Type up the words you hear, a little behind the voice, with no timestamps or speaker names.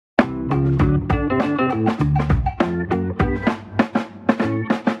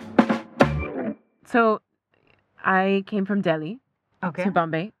So I came from Delhi Okay. to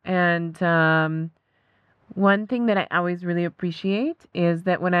Bombay, and one thing that I always really appreciate is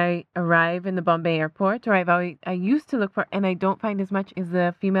that when I arrive in the Bombay airport, or I used to look for, and I don't find as much, is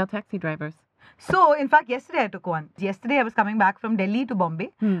the female taxi drivers. So, in fact, yesterday I took one. Yesterday I was coming back from Delhi to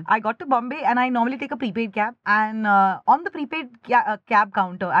Bombay. I got to Bombay and I normally take a prepaid cab. And on the prepaid cab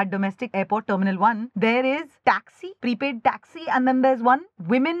counter at Domestic Airport Terminal 1, there is taxi, prepaid taxi, and then there's one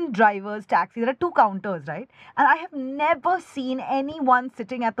women drivers taxi. There are two counters, right? And I have never seen anyone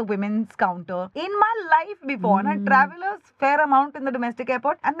sitting at the women's counter in my life before. And I travel a fair amount in the domestic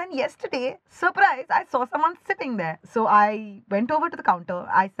airport. And then yesterday, surprise, I saw someone sitting there. So I went over to the counter.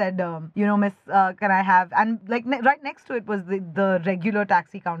 I said, miss, can I have, and like right next to it was the regular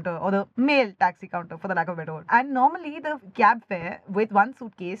taxi counter or the male taxi counter, for the lack of a better word. And normally the cab fare with one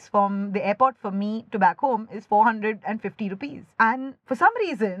suitcase from the airport for me to back home is 450 rupees. And for some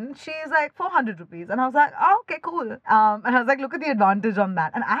reason, she's like 400 rupees. And I was like, oh, okay, cool. And I was like, look at the advantage on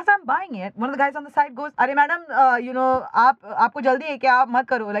that. And as I'm buying it, one of the guys on the side goes, Arey madam, aapko jaldi hai kya? Mat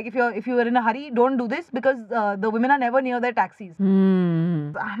karo. Like if you are in a hurry, don't do this because the women are never near their taxis.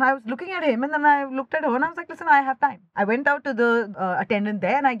 And I was looking at him and then I looked at her and I was like, listen, I have time. I went out to the attendant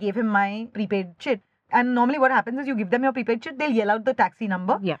there and I gave him my prepaid chit. And normally what happens is you give them your prepaid chit, they'll yell out the taxi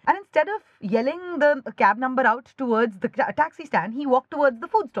number. Yeah. And instead of yelling the cab number out towards the taxi stand, he walked towards the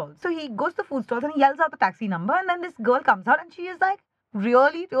food stall. So he goes to the food stall and he yells out the taxi number. And then this girl comes out and she is like,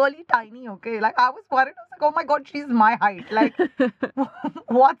 really, really tiny, okay? Like I was worried. I was like, oh my God, she's my height. Like,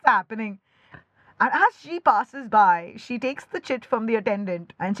 what's happening? And as she passes by, she takes the chit from the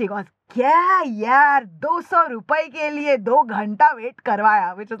attendant and she goes, क्या यार 200 रुपए के लिए 2 घंटा wait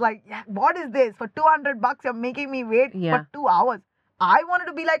करवाया, which is like, yeah, what is this? For 200 bucks, you're making me wait for 2 hours. I wanted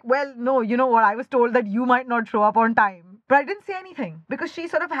to be like, well, no, you know what? I was told that you might not show up on time. But I didn't say anything because she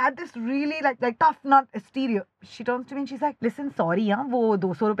sort of had this really like tough nut exterior. She turns to me and she's like, listen, sorry, wo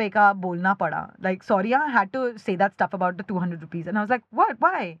 200 rupees ka bolna pada. Like, sorry, I had to say that stuff about the 200 rupees. And I was like, what?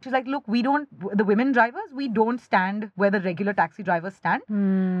 Why? She's like, look, the women drivers, we don't stand where the regular taxi drivers stand.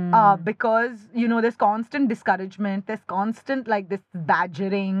 Because, there's constant discouragement. There's constant like this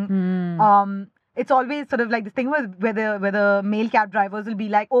badgering. It's always sort of like this thing where the male cab drivers will be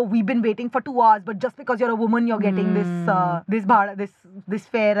like, oh, we've been waiting for 2 hours, but just because you're a woman, you're getting this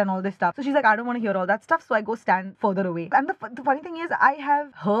fare and all this stuff. So she's like, I don't want to hear all that stuff, so I go stand further away. And the funny thing is, I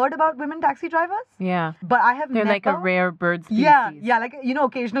have heard about women taxi drivers. Yeah. But I have They're never... like a rare bird species. Yeah, like,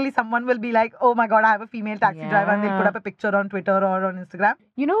 occasionally someone will be like, oh my God, I have a female taxi driver, and they'll put up a picture on Twitter or on Instagram.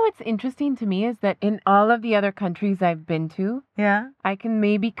 You know what's interesting to me is that in all of the other countries I've been to, I can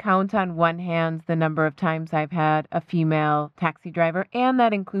maybe count on one hand the number of times I've had a female taxi driver, and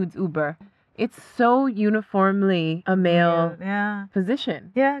that includes Uber. It's so uniformly a male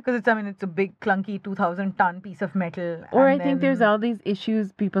position. Yeah, because it's a big, clunky 2,000-ton piece of metal. Or I think there's all these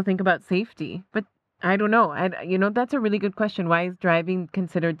issues people think about safety, but I don't know. That's a really good question. Why is driving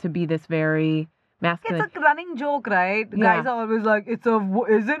considered to be this very masculine? It's a running joke, right? Guys are always like, is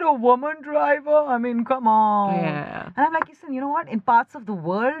it a woman driver? I mean, come on. Yeah. And I'm like, listen, you know what? In parts of the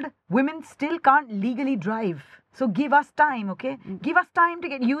world, women still can't legally drive. So give us time, okay? Give us time to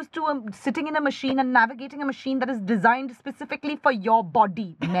get used to sitting in a machine and navigating a machine that is designed specifically for your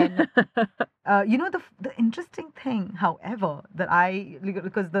body, men. The interesting thing, however,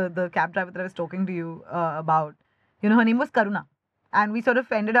 because the cab driver that I was talking to you about, her name was Karuna. And we sort of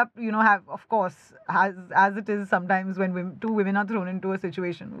ended up, of course, as it is sometimes when two women are thrown into a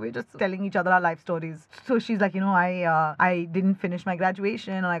situation, we're just telling each other our life stories. So she's like, I didn't finish my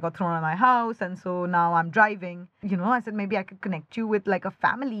graduation and I got thrown out of my house. And so now I'm driving. I said, maybe I could connect you with like a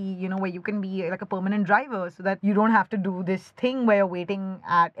family, where you can be like a permanent driver so that you don't have to do this thing where you're waiting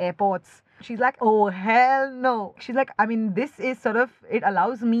at airports. She's like, oh, hell no. She's like, I mean, this is sort of, it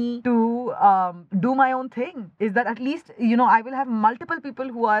allows me to do my own thing. Is that at least, I will have multiple people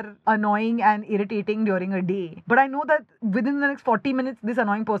who are annoying and irritating during a day. But I know that within the next 40 minutes, this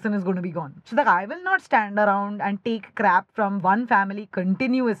annoying person is going to be gone. She's like, I will not stand around and take crap from one family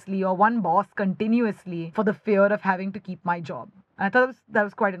continuously or one boss continuously for the fear of having to keep my job. And I thought that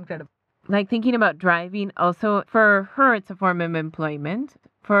was quite incredible. Like thinking about driving, also for her, it's a form of employment.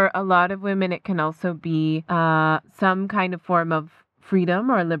 For a lot of women, it can also be some kind of form of freedom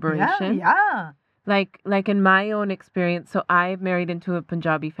or liberation. Yeah. Like in my own experience, so I've married into a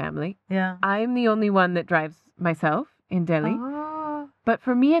Punjabi family. Yeah. I'm the only one that drives myself in Delhi. Oh. But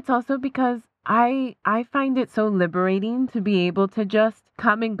for me, it's also because I find it so liberating to be able to just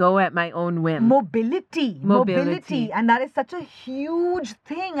come and go at my own whim. Mobility. And that is such a huge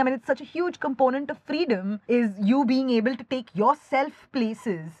thing. I mean, it's such a huge component of freedom, is you being able to take yourself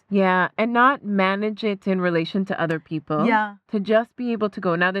places. Yeah, and not manage it in relation to other people. Yeah. To just be able to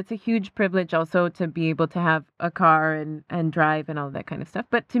go. Now, that's a huge privilege also to be able to have a car and drive and all that kind of stuff.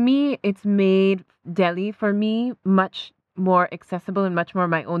 But to me, it's made Delhi, for me, much more accessible and much more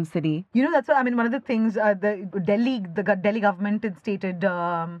my own city. You know, that's what, I mean, one of the things the Delhi government had stated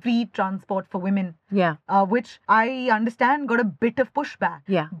free transport for women. Yeah. Which I understand got a bit of pushback.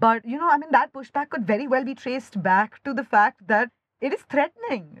 Yeah. But, you know, I mean, that pushback could very well be traced back to the fact that it is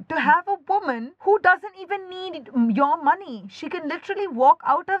threatening to have a woman who doesn't even need your money. She can literally walk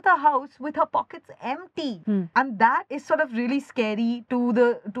out of the house with her pockets empty. And that is sort of really scary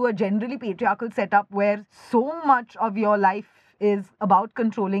to a generally patriarchal setup where so much of your life is about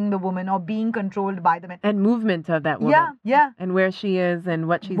controlling the woman or being controlled by the men. And movement of that woman. Yeah. And where she is and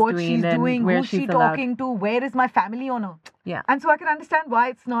what she's what doing she's and doing, where who's she's she allowed. talking to, where is my family owner. Yeah. And so I can understand why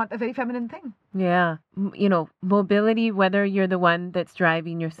it's not a very feminine thing. Yeah. You know, mobility, whether you're the one that's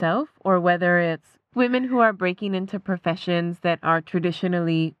driving yourself or whether it's women who are breaking into professions that are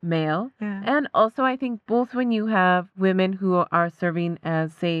traditionally male. Yeah. And also, I think both when you have women who are serving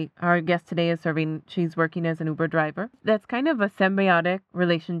as, say, our guest today is serving, she's working as an Uber driver. That's kind of a symbiotic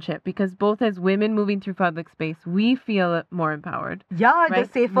relationship because both as women moving through public space, we feel more empowered. Yeah, right?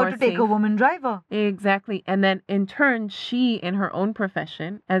 just safer More to take safe. a woman driver. Exactly. And then in turn, she in her own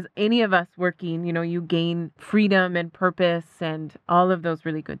profession, as any of us working, you know, you gain freedom and purpose and all of those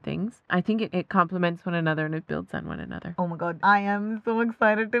really good things. I think it complements one another and it builds on one another. Oh my God, I am so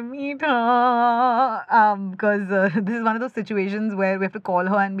excited to meet her. Because this is one of those situations where we have to call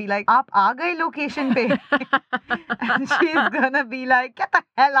her and be like, "Aap aa gaye location pe." And she's gonna be like, "Get the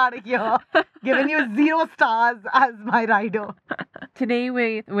hell out of here. Giving you 0 stars as my rider." Today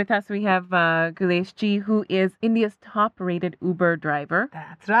with us we have Gulesh Ji, who is India's top-rated Uber driver.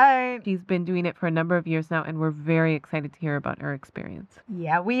 That's right. She's been doing it for a number of years now, and we're very excited to hear about her experience.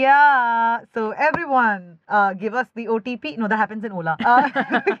 Yeah, we are. So everyone, give us the OTP. No, that happens in Ola.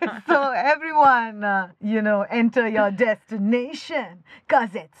 So everyone, enter your destination,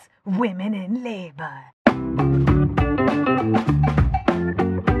 cause it's women in labor.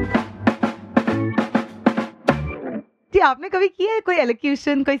 जी आपने कभी की है कोई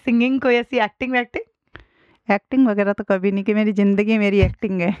elocution, कोई singing, कोई ऐसी acting वगैरह तो कभी नहीं कि मेरी जिंदगी मेरी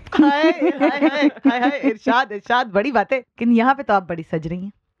एक्टिंग है। हाय इरशाद बड़ी बात है। लेकिन यहाँ पे तो आप बड़ी सज रही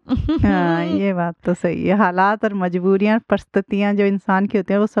हैं। हाँ, ये बात तो सही है। हालात और मजबूरियां, परिस्थितियां जो इंसान की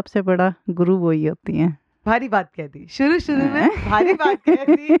होती हैं वो सबसे बड़ा गुरु वही होती हैं। भारी बात कह दी शुरू में, भारी बात कह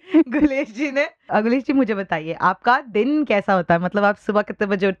दी गुलेश जी ने। गुलेश जी, मुझे बताइए आपका दिन कैसा होता है? मतलब आप सुबह कितने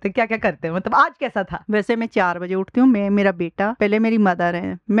बजे उठते हैं, क्या क्या करते हैं? मतलब आज कैसा था? वैसे मैं 4 बजे उठती हूँ। मैं, मेरा बेटा, पहले मेरी मदर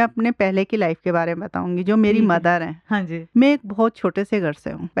है। मैं अपने पहले की लाइफ के बारे में बताऊंगी। जो मेरी मदर है, हाँ जी, मैं एक बहुत छोटे से घर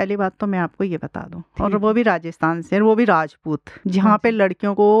से हूँ। पहली बात तो मैं आपको ये बता दूं, और वो भी राजस्थान से, और वो भी राजपूत, जहाँ पे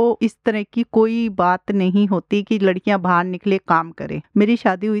लड़कियों को इस तरह की कोई बात नहीं होती कि लड़कियां बाहर निकले काम करे। मेरी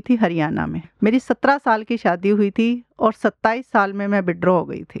शादी हुई थी हरियाणा में। मेरी 17 साल की शादी हुई थी और 27 साल में मैं विड्रॉ हो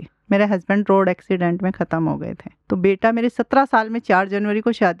गई थी। मेरे हस्बैंड रोड एक्सीडेंट में खत्म हो गए थे। तो बेटा मेरे 17 साल में 4 जनवरी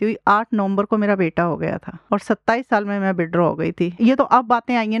को शादी हुई, 8 नवंबर को मेरा बेटा हो गया था और 27 साल में मैं विड्रॉ हो गई थी। ये तो अब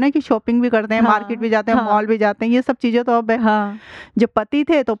बातें आई है ना कि शॉपिंग भी करते हैं, मार्केट भी जाते हैं, मॉल भी जाते हैं, ये सब चीजें तो अब है। जब पति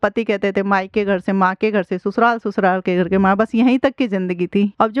थे तो पति कहते थे माई के घर से, माँ के घर से, ससुराल ससुराल के घर के, माँ, बस यहीं तक की जिंदगी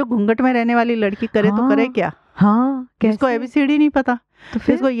थी। अब जो घूंघट में रहने वाली लड़की करे तो करे क्या? इसको ABCD नहीं पता, तो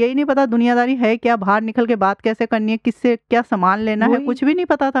फिर इसको यही नहीं पता दुनियादारी है क्या, बाहर निकल के बात कैसे करनी है, किससे क्या सामान लेना है, कुछ भी नहीं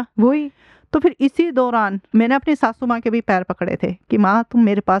पता था। वही तो फिर इसी दौरान मैंने अपनी सासू माँ के भी पैर पकड़े थे कि माँ तुम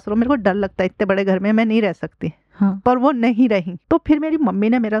मेरे पास रहो, मेरे को डर लगता है, इतने बड़े घर में मैं नहीं रह सकती। पर वो नहीं रही। तो फिर मेरी मम्मी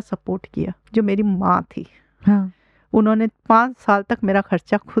ने मेरा सपोर्ट किया, जो मेरी माँ थी। उन्होंने 5 साल तक मेरा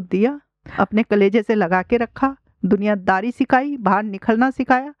खर्चा खुद दिया, अपने कलेजे से लगा के रखा, दुनियादारी सिखाई, बाहर निकलना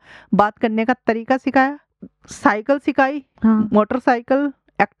सिखाया, बात करने का तरीका सिखाया, साइकिल सिखाई, मोटरसाइकिल,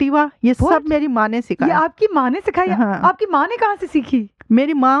 एक्टिवा, ये सब मेरी माँ ने सिखाया। ये आपकी माँ ने सिखाया? आपकी माँ ने कहाँ से सीखी?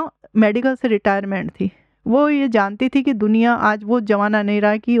 मेरी माँ मेडिकल से रिटायरमेंट थी। वो ये जानती थी कि दुनिया आज वो जमाना नहीं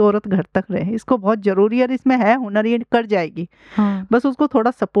रहा कि औरत घर तक रहे, इसको बहुत जरूरी है, इसमें है हुनर, ये कर जाएगी। बस उसको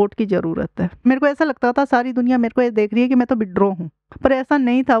थोड़ा सपोर्ट की जरूरत है। मेरे को ऐसा लगता था सारी दुनिया मेरे को ये देख रही है कि मैं तो विड्रॉ हूँ, पर ऐसा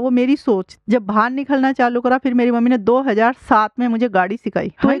नहीं था। वो मेरी सोच। जब बाहर निकलना चालू करा, फिर मेरी मम्मी ने 2007 में मुझे गाड़ी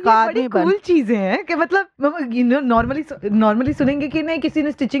सिखाई। तो एक आदमी बन। कूल चीजें हैं कि मतलब नॉर्मली सुनेंगे कि नहीं किसी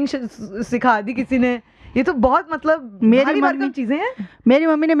ने स्टिचिंग सिखा दी, किसी ने, ये तो बहुत मतलब मेरी मम्मी चीजें हैं। मेरी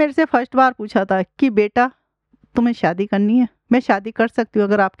मम्मी ने मेरे से फर्स्ट बार पूछा था कि बेटा तुम्हें शादी करनी है? मैं शादी कर सकती हूँ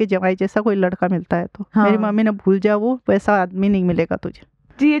अगर आपके जवाई जैसा कोई लड़का मिलता है तो। मेरी मम्मी ने भूल जा, वो वैसा आदमी नहीं मिलेगा तुझे।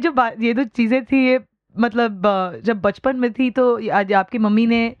 जी, ये जो चीजें थी, ये मतलब जब बचपन में थी तो आज आपकी मम्मी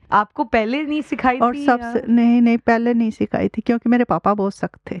ने आपको पहले नहीं सिखाई और थी? सबसे नहीं पहले नहीं सिखाई थी, क्योंकि मेरे पापा बहुत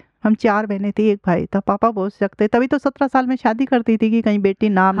सख्त थे। हम 4 बहनें थी, एक भाई था। पापा बहुत सख्त थे, तभी तो 17 साल में शादी करती थी कि कहीं बेटी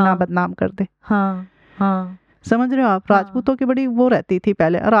नाम ना बदनाम कर दे। हाँ, समझ रहे हो आप? राजपूतों की बड़ी वो रहती थी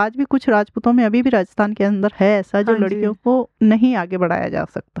पहले, और आज भी कुछ राजपूतों में अभी भी राजस्थान के अंदर है ऐसा, जो लड़कियों को नहीं आगे बढ़ाया जा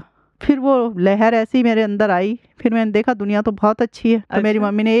सकता। फिर वो लहर ऐसी मेरे अंदर आई, फिर मैंने देखा दुनिया तो बहुत अच्छी है। तो मेरी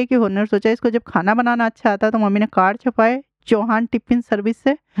मम्मी ने एक ही हुनर सोचा, इसको जब खाना बनाना अच्छा आता है, तो मम्मी ने कार्ड छपाए चौहान टिफिन सर्विस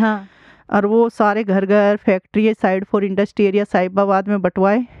से। और वो सारे घर घर factory side for industry area Sahibabad में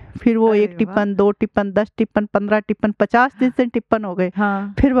बंटवाए। फिर वो 1 टिप्पन 2 टिप्पन 10 टिप्पन 15 टिप्पन 50 दिन से टिप्पन हो गए।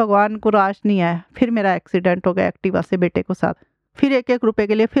 फिर भगवान को रास नहीं आया, फिर मेरा एक्सीडेंट हो गया एक्टिवा से बेटे को साथ। फिर 1-1 रुपए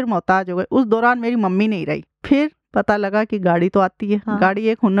के लिए फिर मोहताज हो गए। उस दौरान मेरी मम्मी नहीं रही। फिर पता लगा कि गाड़ी तो आती है। गाड़ी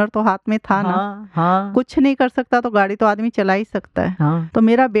एक हुनर तो हाथ में था ना। कुछ नहीं कर सकता तो गाड़ी तो आदमी चला ही सकता है। तो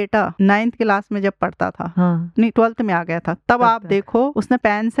मेरा बेटा 9th क्लास में जब पढ़ता था, नहीं 12th में आ गया था, तब आप देखो उसने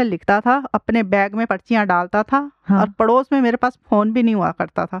पेन से लिखता था, अपने बैग में पर्चियां डालता था। और पड़ोस में मेरे पास फोन भी नहीं हुआ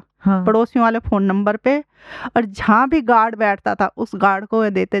करता था। पड़ोसियों वाले फोन नंबर पे, और जहाँ भी गार्ड बैठता था उस गार्ड को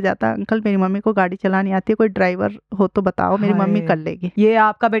देते जाता, अंकल मेरी मम्मी को गाड़ी चलानी आती है, कोई ड्राइवर हो तो बताओ, मेरी मम्मी कर लेगी। ये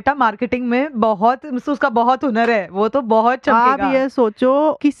आपका बेटा मार्केटिंग में बहुत, उसका बहुत हुनर है, वो तो बहुत चमकेगा। आप ये सोचो,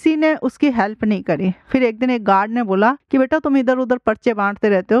 किसी ने उसकी हेल्प नहीं करी। फिर एक दिन एक गार्ड ने बोला कि बेटा तुम इधर उधर पर्चे बांटते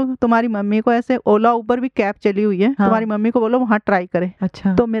रहते हो, तुम्हारी मम्मी को ऐसे ओला ऊबर भी कैब चली हुई है, तुम्हारी मम्मी को बोलो वहाँ ट्राई करे।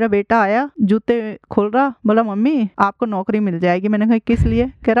 अच्छा। तो मेरा बेटा आया, जूते खोल रहा, बोला मम्मी आपको नौकरी मिल जाएगी। मैंने कहा किस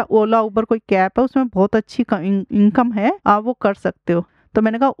लिए? कह रहा ओला ऊबर कोई कैब है, उसमें बहुत अच्छी इनकम है, आप वो कर सकते हो। तो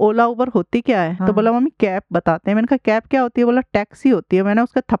मैंने कहा ओला उबर होती क्या है? तो बोला मम्मी कैब बताते हैं। मैंने कहा कैब क्या होती है? बोला टैक्सी होती है। मैंने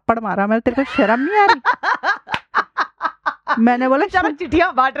उसका थप्पड़ मारा, मैंने तेरे को शर्म नहीं आ रही? मैंने बोला चिट्ठियां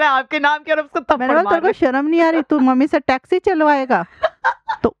बांट रहा है आपके नाम के और उसको थप्पड़ मैंने बोला तेरे को शर्म नहीं आ रही? तू मम्मी से टैक्सी चलवाएगा?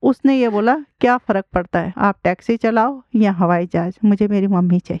 तो उसने ये बोला क्या फर्क पड़ता है, आप टैक्सी चलाओ या हवाई जहाज, मुझे मेरी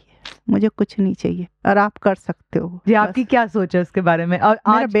मम्मी चाहिए, मुझे कुछ नहीं चाहिए, और आप कर सकते हो। जी, आपकी क्या सोच है उसके बारे में? और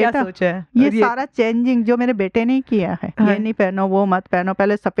आज क्या सोच है? ये सारा चेंजिंग जो मेरे बेटे ने किया है, ये नहीं पहनो वो मत पहनो,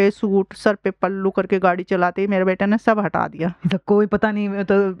 पहले सफेद सूट सर पे पल्लू करके गाड़ी चलाती, मेरे बेटे ने सब हटा दिया। कोई पता नहीं,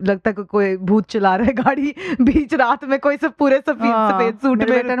 तो लगता है कोई भूत चला रहा है गाड़ी बीच रात में, कोई सब पूरे सफेद सूट में।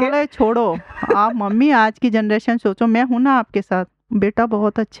 बेटे ने बोला छोड़ो आप मम्मी, आज की जनरेशन सोचो, मैं हूं ना आपके साथ। बेटा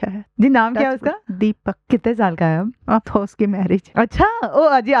बहुत अच्छा है। जी, नाम क्या है उसका? दीपक। कितने साल का है अब तो उसकी मैरिज। अच्छा, ओ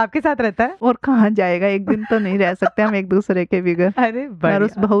अजी आपके साथ रहता है? और कहाँ जाएगा, एक दिन तो नहीं रह सकते हम एक दूसरे के बिगड़। अरे और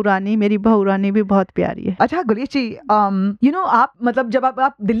उस बहू रानी, मेरी बहू रानी भी बहुत प्यारी है। अच्छा गुलेश जी, आप मतलब जब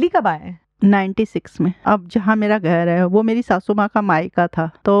आप दिल्ली कब आए? 96 में। अब जहाँ मेरा घर है वो मेरी सासू माँ का मायका था,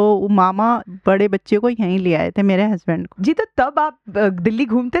 तो मामा बड़े बच्चे को यहीं ले आए थे, मेरे हस्बैंड को। जी, तो तब आप दिल्ली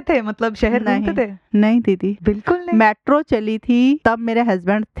घूमते थे, मतलब शहर घूमते थे? नहीं दीदी, बिल्कुल नहीं। मेट्रो चली थी तब मेरे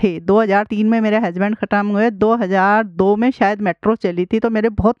हस्बैंड थे। 2003 में मेरे हस्बैंड खत्म हुए, 2002 में शायद मेट्रो चली थी, तो मेरे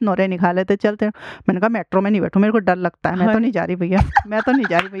बहुत नौरे निकाले थे चलते। मैंने कहा मेट्रो में नहीं बैठू, मेरे को डर लगता है, मैं तो नहीं जा रही भैया, मैं तो नहीं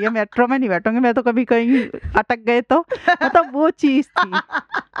जा रही भैया, मेट्रो में नहीं बैठूंगी, मैं तो कभी कहीं अटक गए तो, मतलब वो चीज थी।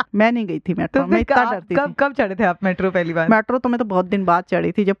 मैं नहीं गई थी मेट्रो में, इतना डरती थी। कब चढ़े थे आप मेट्रो पहली बार? मेट्रो तो मैं तो बहुत दिन बाद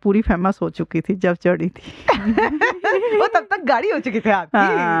चढ़ी थी, जब पूरी फेमस हो चुकी थी, जब चढ़ी थी। वो तब तक गाड़ी हो चुकी थी आपकी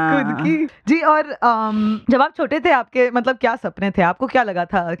खुद की। जी, और जब आप छोटे थे आपके मतलब क्या सपने थे? आपको क्या लगा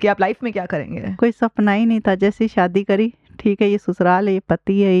था कि आप लाइफ में क्या करेंगे? कोई सपना ही नहीं था। जैसे शादी करी, ठीक है ये ससुराल है, ये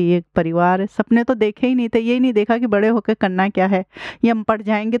पति है, ये परिवार है, सपने तो देखे ही नहीं थे। यही नहीं देखा कि बड़े होकर करना क्या है, ये हम पढ़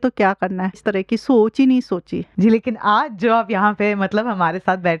जाएंगे तो क्या करना है, इस तरह की सोच ही नहीं सोची। जी, लेकिन आज जो आप यहाँ पे मतलब हमारे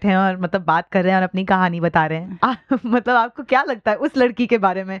साथ बैठे हैं और मतलब बात कर रहे हैं और अपनी कहानी बता रहे हैं, मतलब आपको क्या लगता है उस लड़की के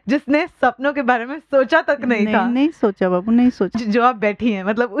बारे में जिसने सपनों के बारे में सोचा तक नहीं था? नहीं सोचा बाबू, नहीं सोचा। जो आप बैठी हैं,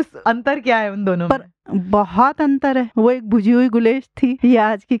 मतलब उस अंतर क्या है उन दोनों में? बहुत अंतर है। वो एक बुझी हुई गुलेश थी, ये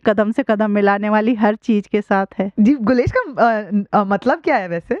आज की कदम से कदम मिलाने वाली हर चीज के साथ है। जी, गुलेश का मतलब क्या है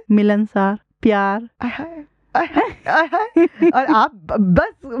वैसे? मिलनसार, प्यार। और आप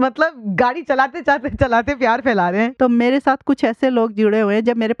बस मतलब गाड़ी चलाते प्यार फैला रहे हैं। तो मेरे साथ कुछ ऐसे लोग जुड़े हुए हैं।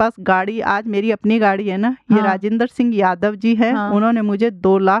 जब मेरे पास गाड़ी, आज मेरी अपनी गाड़ी है ना, ये राजेंद्र सिंह यादव जी है, उन्होंने मुझे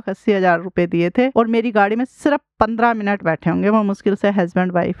 2,80,000 रुपए दिए थे, और मेरी गाड़ी में सिर्फ 15 मिनट बैठे होंगे वो, मुश्किल से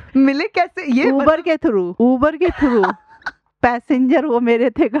हस्बैंड वाइफ। मिले कैसे? ये उबर के थ्रू पैसेंजर वो मेरे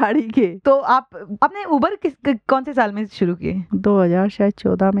थे गाड़ी के। तो आपने उबर कौन से साल में शुरू किए?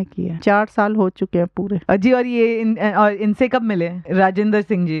 2014 में किया। 4 साल हो चुके हैं पूरे। जी, और ये और इनसे कब मिले? राजेंद्र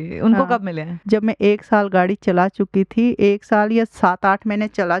सिंह जी, उनको कब मिले? जब मैं 1 साल गाड़ी चला चुकी थी, 1 साल या 7-8 महीने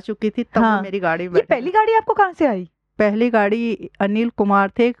चला चुकी थी, तब मेरी गाड़ी। ये पहली गाड़ी आपको कहाँ से आई? पहली गाड़ी अनिल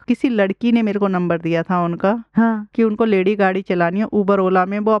कुमार थे, किसी लड़की ने मेरे को नंबर दिया था उनका, हाँ, कि उनको लेडी गाड़ी चलानी है उबर ओला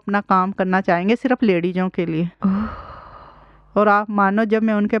में, वो अपना काम करना चाहेंगे सिर्फ लेडीजों के लिए। और आप मानो जब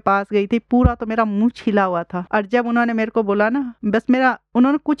मैं उनके पास गई थी पूरा तो मेरा मुंह छिला हुआ था। और जब उन्होंने मेरे को बोला ना, बस मेरा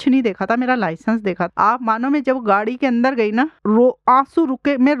उन्होंने कुछ नहीं देखा था, मेरा लाइसेंस देखा था। आप मानो मैं जब गाड़ी के अंदर गई ना, आंसू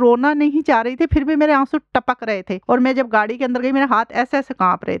रुके, मैं रोना नहीं चाह रही थी फिर भी मेरे आंसू टपक रहे थे। और मैं जब गाड़ी के अंदर गई मेरे हाथ ऐसे ऐसे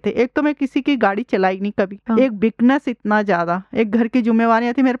कांप रहे थे। एक तो मैं किसी की गाड़ी चलाई नहीं कभी, एक बिकनेस इतना ज्यादा, एक घर की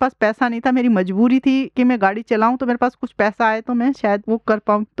जिम्मेवारियां थी, मेरे पास पैसा नहीं था, मेरी मजबूरी थी कि मैं गाड़ी चलाऊं तो मेरे पास कुछ पैसा आए तो मैं शायद वो कर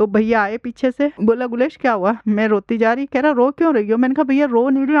पाऊं। तो भैया आए पीछे से, बोला गुलेश क्या हुआ? मैं रोती जा रही, कह रहा रो क्यों रही हो? मैंने कहा भैया रो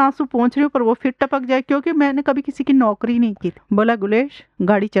नहीं रही, आंसू पहुंच रही हो पर वो फिर टपक जाए, क्योंकि मैंने कभी किसी की नौकरी नहीं की। बोला गुलेश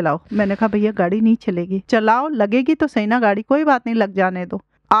गाड़ी चलाओ। मैंने कहा भैया गाड़ी नहीं चलेगी। चलाओ, लगेगी तो सही ना गाड़ी, कोई बात नहीं, लग जाने दो।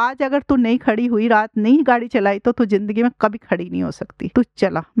 आज अगर तू नहीं खड़ी हुई, रात नहीं गाड़ी चलाई तो तू जिंदगी में कभी खड़ी नहीं हो सकती, तू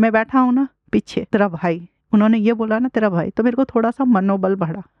चला। मैं बैठा हूं ना पीछे, तेरा भाई, उन्होंने ये बोला ना तेरा भाई, तो मेरे को थोड़ा सा मनोबल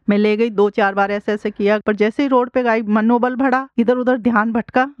बढ़ा। मैं ले गई, 2-4 बार ऐसे ऐसे किया, पर जैसे ही रोड पे गई मनोबल बढ़ा, इधर उधर ध्यान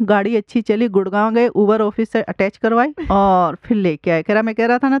भटका, गाड़ी अच्छी चली, गुड़गांव गए, उबर ऑफिस से अटैच करवाई और फिर लेके आए। मैं कह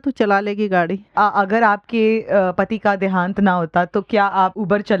रहा था ना तू चला लेगी गाड़ी। अगर आपके पति का देहांत ना होता तो क्या आप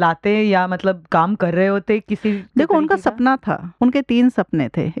उबर चलाते या मतलब काम कर रहे होते किसी? देखो उनका सपना था, उनके 3 सपने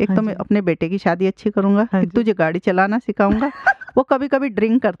थे। एक तो मैं अपने बेटे की शादी अच्छी करूंगा, एक तुझे गाड़ी चलाना सिखाऊंगा। वो कभी कभी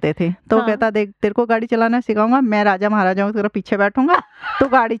ड्रिंक करते थे तो वो कहता देख तेरे को गाड़ी चलाना सिखाऊंगा, मैं राजा महाराजाओं की तरह पीछे बैठूंगा, तो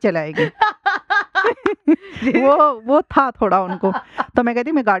गाड़ी चलाएगी। वो था थोड़ा उनको। तो मैं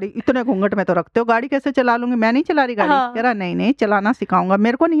कहती मैं गाड़ी इतने घूंघट में तो रखते हो, गाड़ी कैसे चला लूंगी? मैं नहीं चला रही गाड़ी। कह रहा नहीं नहीं चलाना सिखाऊंगा,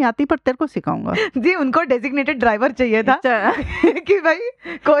 मेरे को नहीं आती पर तेरे को सिखाऊंगा। जी, उनको डेजिग्नेटेड ड्राइवर चाहिए था कि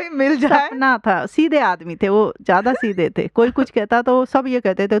भाई कोई मिल जाए। सपना था, सीधे आदमी थे वो, ज्यादा सीधे थे। कोई कुछ कहता तो सब ये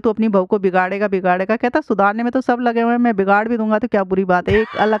कहते थे तू अपनी बहू को बिगाड़ेगा बिगाड़ेगा। कहता सुधारने में तो सब लगे हुए हैं, मैं बिगाड़ भी दूंगा तो क्या बुरी बात है,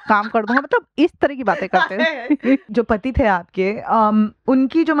 एक अलग काम कर दूंगा। मतलब इस तरह की बातें करते हैं। जो पति थे आपके,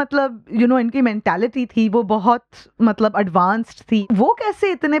 उनकी जो मतलब इनकी मेंटालिटी थी वो बहुत मतलब एडवांस्ड थी। वो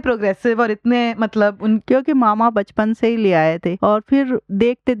कैसे इतने प्रोग्रेसिव और इतने मतलब क्योंकि मामा बचपन से ही ले आए थे और फिर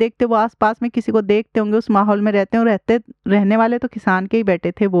देखते देखते वो आसपास में किसी को देखते होंगे, उस माहौल में रहते हैं, रहने वाले तो किसान के ही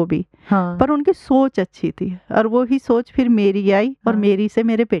बेटे थे वो भी। हाँ। पर उनकी सोच अच्छी थी और वो ही सोच फिर मेरी आई और मेरी से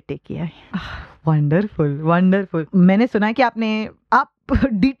मेरे बेटे की आई। Wonderful wonderful. मैंने सुना है कि आप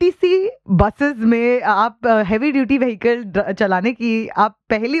डीटीसी बसेस में आप हेवी ड्यूटी व्हीकल चलाने की आप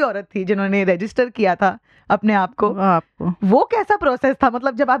पहली औरत थी जिन्होंने रजिस्टर किया था अपने आप को। वो कैसा प्रोसेस था?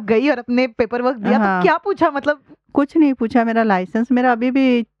 मतलब जब आप गई और अपने पेपर वर्क दिया तो क्या पूछा? मतलब कुछ नहीं पूछा, मेरा लाइसेंस, मेरा अभी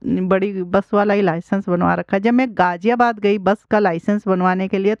भी बड़ी बस वाला ही लाइसेंस बनवा रखा है। जब मैं गाजियाबाद गई बस का लाइसेंस बनवाने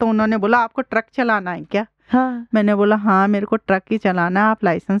के लिए तो उन्होंने बोला आपको ट्रक चलाना है क्या? हाँ। मैंने बोला हाँ मेरे को ट्रक ही चलाना है, आप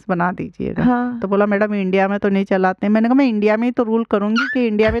लाइसेंस बना दीजिएगा। हाँ। तो बोला मैडम इंडिया में तो नहीं चलाते। मैंने कहा मैं इंडिया में ही तो रूल करूंगी कि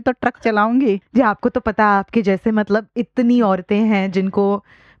इंडिया में तो ट्रक चलाऊंगी। जी, आपको तो पता है आपके जैसे मतलब इतनी औरतें हैं जिनको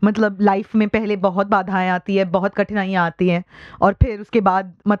मतलब लाइफ में पहले बहुत बाधाएं आती है, बहुत कठिनाइयां आती हैं और फिर उसके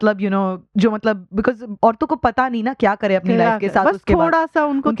बाद मतलब जो मतलब बिकॉज औरतों को पता नहीं ना क्या करे अपनी लाइफ के साथ। बस उसके थोड़ा सा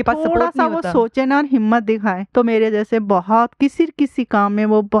उनके पास थोड़ा सा वो सोचे ना, हिम्मत दिखाए तो मेरे जैसे बहुत किसी काम में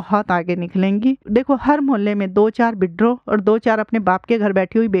वो बहुत आगे निकलेंगी। देखो हर मोहल्ले में 2-4 बिड्रो और 2-4 अपने बाप के घर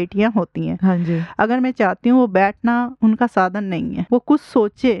बैठी हुई बेटियां होती हैं। हाँ जी। अगर मैं चाहती हूँ वो बैठना उनका साधन नहीं है, वो कुछ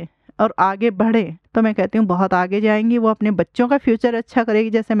सोचे और आगे बढ़े तो मैं कहती हूँ बहुत आगे जाएंगी। वो अपने बच्चों का फ्यूचर अच्छा करेगी।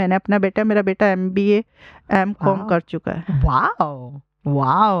 जैसे मैंने अपना बेटा, मेरा बेटा MBA M.Com कर चुका है।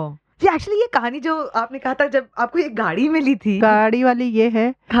 वाओ। जी, एक्चुअली ये कहानी जो आपने कहा था जब आपको ये गाड़ी मिली थी, गाड़ी वाली ये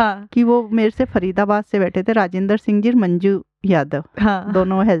है हाँ। कि वो मेरे से फरीदाबाद से बैठे थे, राजेंद्र सिंह जी, मंजू यादव, हाँ।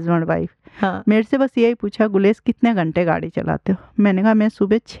 दोनों हस्बैंड वाइफ। हाँ। मेरे से बस यही पूछा गुलेश कितने घंटे गाड़ी चलाते हो? मैंने कहा मैं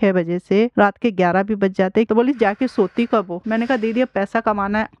सुबह 6 बजे से रात के 11 भी बज जाते। तो बोली जाके सोती कब हो? मैंने कहा दीदी अब पैसा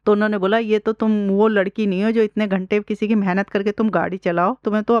कमाना है। तो उन्होंने बोला ये तो तुम वो लड़की नहीं हो जो इतने घंटे किसी की मेहनत करके तुम गाड़ी चलाओ,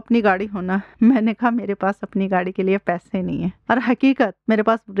 तुम्हें तो अपनी गाड़ी होना। मैंने कहा मेरे पास अपनी गाड़ी के लिए पैसे नहीं है। और हकीकत मेरे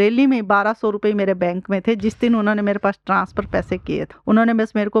पास रैली में 1200 रुपए मेरे बैंक में थे जिस दिन उन्होंने मेरे पास ट्रांसफर पैसे किए थे। उन्होंने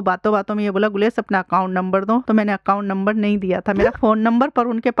बस मेरे को बातों बातों में ये बोला गुलेश अपना अकाउंट नंबर दो। तो मैंने अकाउंट नंबर नहीं दिया था, मेरा फोन नंबर पर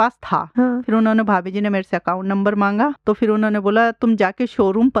उनके पास था। फिर उन्होंने भाभी जी ने मेरे से अकाउंट नंबर मांगा तो फिर उन्होंने बोला तुम जाके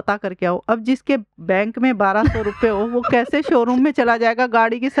शोरूम पता करके आओ। अब जिसके बैंक में 1200 रुपए हो वो कैसे शोरूम में चला जाएगा?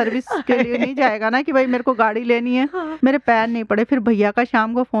 गाड़ी की सर्विस के लिए नहीं जाएगा ना कि भाई मेरे को गाड़ी लेनी है। मेरे पैर नहीं पड़े। फिर भैया का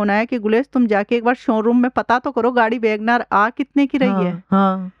शाम को फोन आया कि गुलेश तुम जाके एक बार शोरूम में पता तो करो गाड़ी वैगनर आ कितने की रही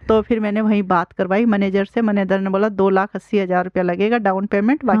है। तो फिर मैंने वही बात करवाई मैनेजर से। मैनेजर ने बोला 2,80,000 रुपया लगेगा डाउन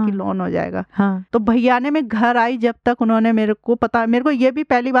पेमेंट, बाकी लोन हो जाएगा। तो भैया ने, मैं घर आई जब तक उन्होंने मेरे को ये भी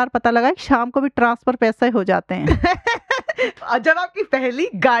पहली बार पता लगा कि शाम को भी ट्रांसफर पैसे हो जाते हैं। जब आपकी पहली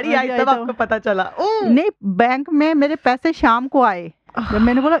गाड़ी आई तब आपको पता चला? नहीं, बैंक में मेरे पैसे शाम को आए जब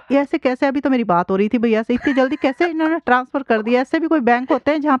मैंने बोला ये ऐसे कैसे, अभी तो मेरी बात हो रही थी भैया से, इतनी जल्दी कैसे इन्होंने ट्रांसफर कर दिया, ऐसे भी कोई बैंक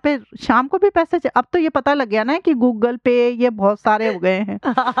होते हैं जहाँ पे शाम को भी पैसे अब तो ये पता लग गया ना कि गूगल पे ये बहुत सारे हो गए हैं,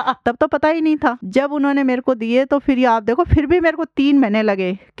 तब तो पता ही नहीं था। जब उन्होंने मेरे को दिए तो फिर ये आप देखो, फिर भी मेरे को 3 महीने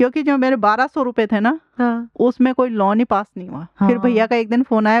लगे, क्योंकि जो मेरे 1200 रुपए थे ना, उसमें कोई लोन ही पास नहीं हुआ। फिर भैया का एक दिन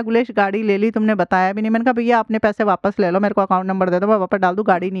फोन आया, गुलेश गाड़ी ले ली तुमने, बताया भी नहीं। मैंने कहा भैया अपने पैसे वापस ले लो, मेरे को अकाउंट नंबर दे दो, मैं वापस डाल दूं,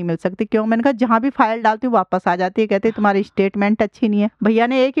 गाड़ी नहीं मिल सकती। क्यों? मैंने कहा जहाँ भी फाइल डालती हूँ वापस आ जाती है। कहते तुम्हारी स्टेटमेंट अच्छी नहीं है। भैया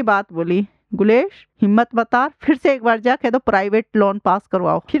ने एक ही बात बोली, गुलेश हिम्मत बता, फिर से एक बार जा कह दो प्राइवेट लोन पास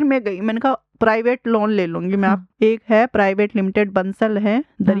करवाओ। फिर मैं गई, मैंने कहा प्राइवेट लोन ले लूंगी मैं। आप एक है प्राइवेट लिमिटेड बंसल है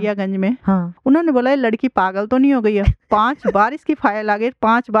दरियागंज में। उन्होंने बोला ये लड़की पागल तो नहीं हो गई है, 5 बार इसकी फाइल आ गई,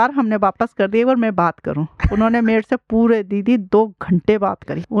 5 बार हमने वापस कर दी, एक बार मैं बात करूं। उन्होंने मेरे से पूरे दीदी 2 घंटे बात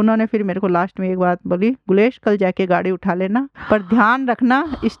करी। उन्होंने फिर मेरे को लास्ट में एक बात बोली, गुलेश कल जाके गाड़ी उठा लेना, पर ध्यान रखना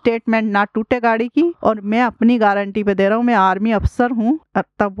स्टेटमेंट ना टूटे गाड़ी की, और मैं अपनी गारंटी पे दे रहा हूँ, मैं आर्मी अफसर हूँ।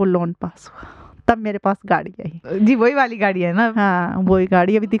 तब वो लोन पास हुआ, तब मेरे पास गाड़ी आई। जी वही वाली गाड़ी है ना? हाँ वही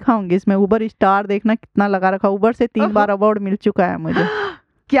गाड़ी, अभी दिखाऊंगी। इसमें उबर स्टार देखना कितना लगा रखा, उबर से 3 बार अवार्ड मिल चुका है मुझे।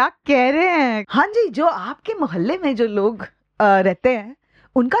 क्या कह रहे हैं? हाँ जी, जो आपके मोहल्ले में जो लोग रहते हैं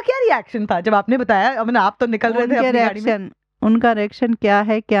उनका क्या रिएक्शन था जब आपने बताया? आप तो निकल रहे थे अपनी गाड़ी में। उनका रिएक्शन क्या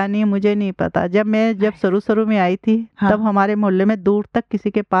है क्या नहीं मुझे नहीं पता। जब शुरू में आई थी, तब हमारे मोहल्ले में दूर तक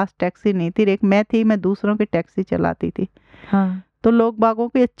किसी के पास टैक्सी नहीं थी। एक मैं थी, मैं दूसरों की टैक्सी चलाती थी। तो लोग बागों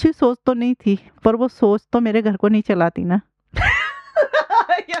की अच्छी सोच तो नहीं थी, पर वो सोच तो मेरे घर को नहीं चलाती ना।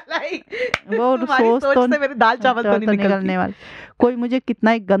 वो सोच तो मेरे दाल चावल तो नहीं निकलने वाली। कोई मुझे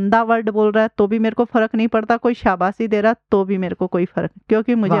कितना एक गंदा वर्ड बोल रहा है तो भी मेरे को फर्क नहीं पड़ता, कोई शाबाशी दे रहा तो भी मेरे को कोई फर्क,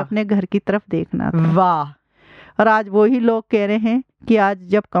 क्योंकि मुझे अपने घर की तरफ देखना था। वाह। और आज वही लोग कह रहे हैं कि आज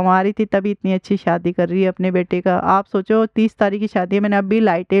जब कमा रही थी तभी इतनी अच्छी शादी कर रही है अपने बेटे का। आप सोचो 30 तारीख की शादी है, मैंने अभी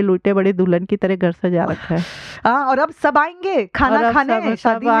लाइटें लूटे बड़ी दुल्हन की तरह घर सजा रखा है। और अब सब आएंगे खाना खाने,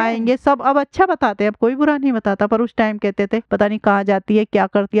 सब आएंगे, सब अब अच्छा बताते हैं, अब कोई बुरा नहीं बताता। पर उस टाइम कहते थे पता नहीं कहाँ जाती है, क्या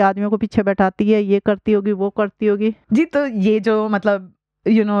करती है, आदमियों को पीछे बैठाती है, ये करती होगी वो करती होगी। जी तो ये जो मतलब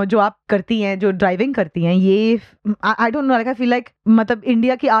जो आप करती हैं, जो ड्राइविंग करती हैं, ये I don't know, I feel like मतलब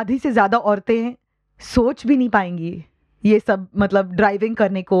इंडिया की आधी से ज्यादा औरतें सोच भी नहीं पाएंगी ये सब, मतलब ड्राइविंग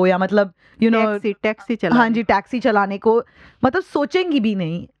करने को, या मतलब टैक्सी चलाने। हाँ जी, टैक्सी चलाने को मतलब सोचेंगी भी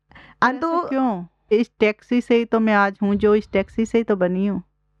नहीं। तो क्यों? इस टैक्सी से ही तो मैं आज हूँ, जो इस टैक्सी से ही तो बनी हूँ।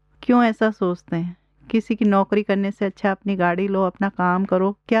 क्यों ऐसा सोचते हैं? किसी की नौकरी करने से अच्छा अपनी गाड़ी लो, अपना काम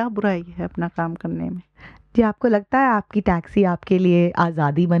करो, क्या बुराई है अपना काम करने में? जी आपको लगता है आपकी टैक्सी आपके लिए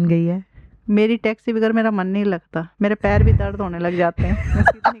आज़ादी बन गई है? मेरी टैक्सी बगैर मेरा मन नहीं लगता, मेरे पैर भी दर्द होने लग जाते हैं।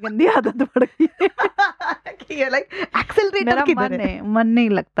 इतनी गंदी आदत पड़ गई है कि लाइक एक्सेलरेटर की तरह मन नहीं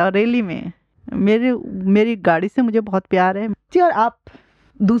लगता रियली में। मेरी गाड़ी से मुझे बहुत प्यार है जी। और आप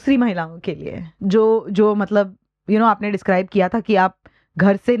दूसरी महिलाओं के लिए जो मतलब आपने डिस्क्राइब किया था कि आप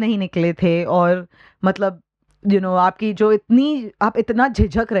घर से नहीं निकले थे, और मतलब आपकी जो आप इतना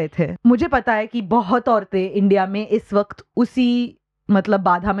झिझक रहे थे। मुझे पता है कि बहुत औरतें इंडिया में इस वक्त उसी मतलब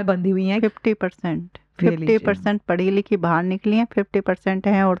बाधा में बंधी हुई हैं। 50% पढ़ी लिखी बाहर निकली हैं, 50%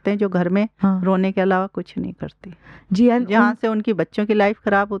 हैं औरतें जो घर में रोने के अलावा कुछ नहीं करती जी। जहाँ से उनकी बच्चों की लाइफ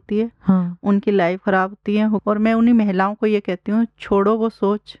खराब होती है, उनकी लाइफ खराब होती है। और मैं उन्हीं महिलाओं को ये कहती हूँ, छोड़ो वो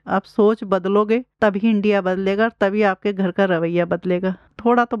सोच, आप सोच बदलोगे तभी इंडिया बदलेगा, तभी आपके घर का रवैया बदलेगा।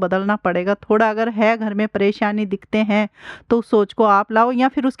 थोड़ा तो बदलना पड़ेगा, थोड़ा अगर है घर में परेशानी दिखते हैं तो उस सोच को आप लाओ, या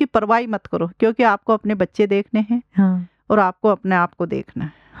फिर उसकी परवाही मत करो, क्योंकि आपको अपने बच्चे देखने हैं और आपको अपने आप को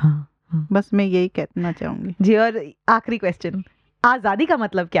देखना है। बस मैं यही कहना चाहूंगी जी। और आखिरी क्वेश्चन, आज़ादी का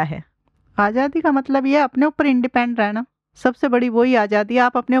मतलब क्या है? आज़ादी का मतलब ये अपने ऊपर इंडिपेंडेंट रहना, सबसे बड़ी वही आज़ादी।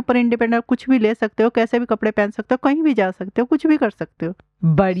 आप अपने ऊपर इंडिपेंडेंट, कुछ भी ले सकते हो, कैसे भी कपड़े पहन सकते हो, कहीं भी जा सकते हो, कुछ भी कर सकते हो।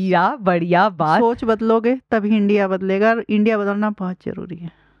 बढ़िया बढ़िया बात। सोच बदलोगे तभी इंडिया बदलेगा, और इंडिया बदलना बहुत जरूरी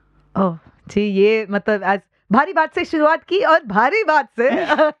है। ओह जी, ये मतलब आज भारी बात से शुरुआत की और भारी बात से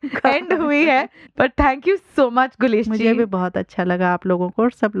एंड हुई है। But thank you so much Gulesh ji, मुझे भी बहुत अच्छा लगा आप लोगों को,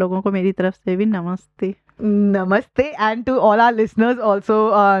 और सब लोगों को मेरी तरफ से भी नमस्ते। नमस्ते, and to all our listeners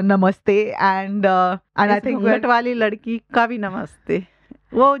also नमस्ते। एंड आई थिंक घूंघट वाली लड़की का भी नमस्ते,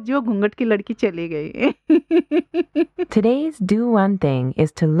 वो जो घूंघट की लड़की चली गई। Today's Do One Thing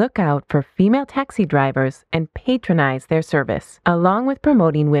is to look out for female taxi drivers and patronize their service, along with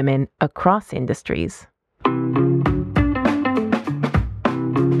promoting women across industries.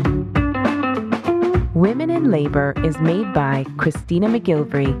 Women in Labor is made by Christina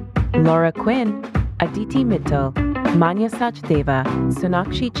McGilvery, Laura Quinn, Aditi Mittal, Manya Sachdeva,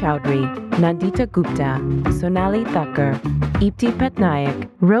 Sonakshi Chowdhury, Nandita Gupta, Sonali Thakur, Ipti Patnaik,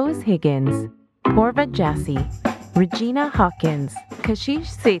 Rose Higgins, Porva Jassi, Regina Hawkins,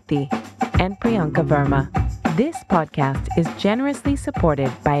 Kashish Sethi, and Priyanka Verma. This podcast is generously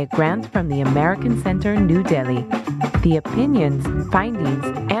supported by a grant from the American Center, New Delhi. The opinions, findings,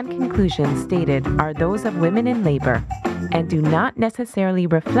 and conclusions stated are those of Women in Labor and do not necessarily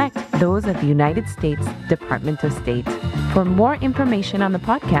reflect those of the United States Department of State. For more information on the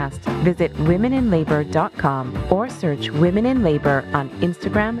podcast, visit womeninlabor.com or search Women in Labor on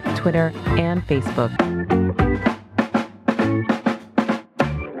Instagram, Twitter, and Facebook.